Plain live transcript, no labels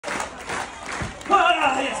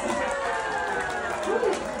yes.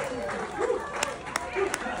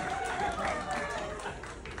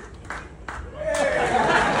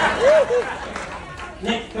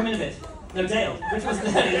 Nick, come in a bit. No, Dale. Which was the...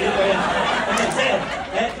 Okay, Dale,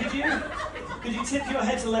 could you tip your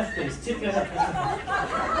head to the left, please? Tip your head.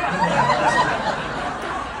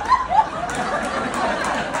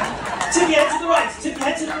 Tip your head to the right. Tip your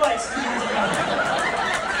head to the right. Tip your head to the right.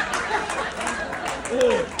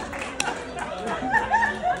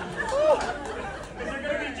 Is there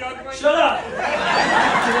going to be juggling? Shut up!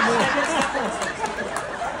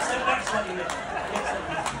 Step back slightly, Nick.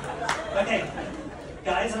 Okay,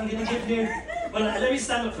 guys, I'm going to give you... Well, let me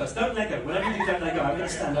stand up first. Don't let go. Whatever you do, don't let go. I'm going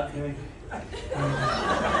to stand up. Here we go.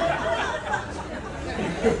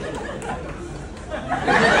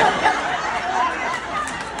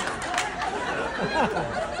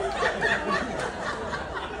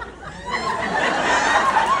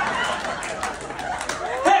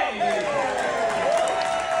 Hey!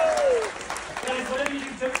 Guys, whatever you do,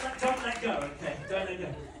 don't let go. Okay, don't let go.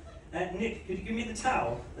 Nick, could you give me the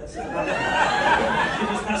towel? That's it. Could you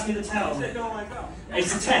just pass me the towel? Don't let go.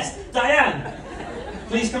 It's a test. Diane,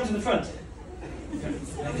 please come to the front.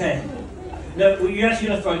 Okay. No, well, you're actually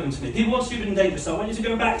going to throw them to me. People want stupid and dangerous, so I want you to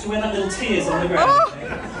go back to where that little T is on the ground. Okay?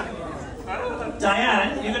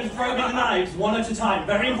 Diane, you're going to throw me the knives one at a time.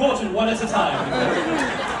 Very important, one at a time.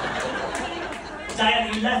 Diane,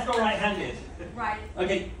 are you left or right-handed? Right.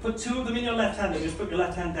 Okay, put two of them in your left hand and just put your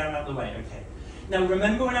left hand down out of the way, okay? Now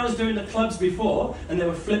remember when I was doing the clubs before and they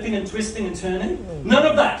were flipping and twisting and turning? None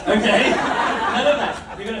of that, okay? None of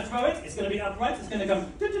that. You're going to throw it, it's going to be upright, it's going to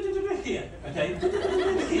come here, okay? Here. Do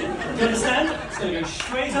you understand? It's going to go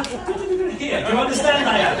straight up here. Do you understand,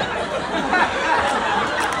 Diane?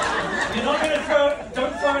 You're not going to throw it,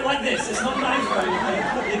 don't throw it like this. It's not knife throwing, okay?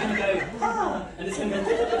 You're going to go, and it's going to go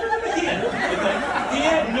here, okay?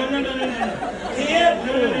 Here, no. Here,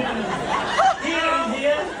 no. Here and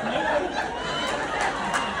here, no.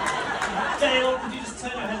 Dale, could you just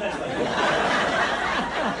turn your head that way?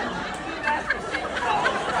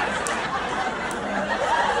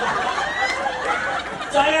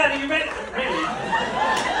 Diane, are you ready? Really?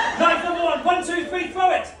 Knife number one. 1, 2, 3, throw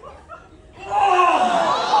it!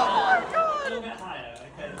 Oh! A little bit higher,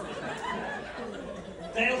 okay.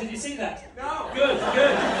 Dale, did you see that? No. Good.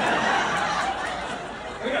 Here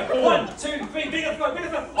we go. 1, 2, 3, bigger throw.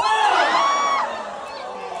 Oh!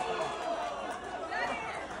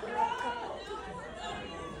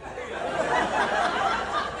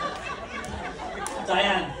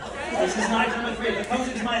 Diane, this is knife number 3. If it comes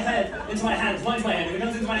into my hand, not into my hand. If it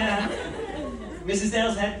comes into my hand, Mrs.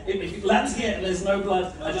 Dale's head, if it lands here and there's no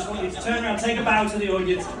blood, I just want you to turn around, take a bow to the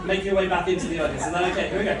audience, make your way back into the audience. Is that okay?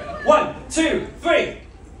 Here we go. 1, 2, 3.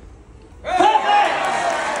 Perfect!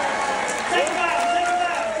 Take a bow,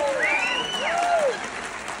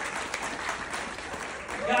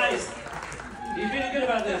 Guys, you're feeling good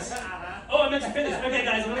about this? Oh, I meant to finish. Okay,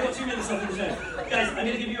 guys, I've only got 2 minutes left of the show. Guys, I'm going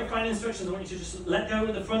to give you your final instructions. I want you to just let go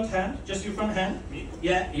with the front hand, just your front hand.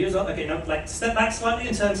 Yeah, ears up. Okay, no, like step back slightly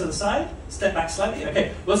and turn to the side. Step back slightly.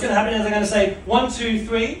 Okay, what's going to happen is I'm going to say 1, 2,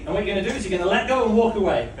 3, and what you're going to do is you're going to let go and walk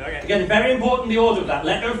away. Okay. Again, very important the order of that.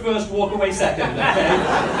 Let go first, walk away second. Okay.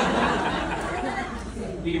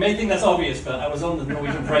 You may think that's obvious, but I was on the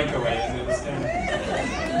Norwegian breakaway and it was going.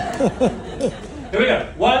 Here we go.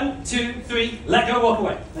 1, 2, 3. Let go, walk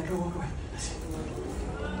away. Let go, walk away.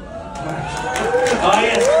 Oh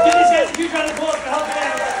yes, give these guys a huge round of applause for helping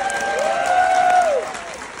out.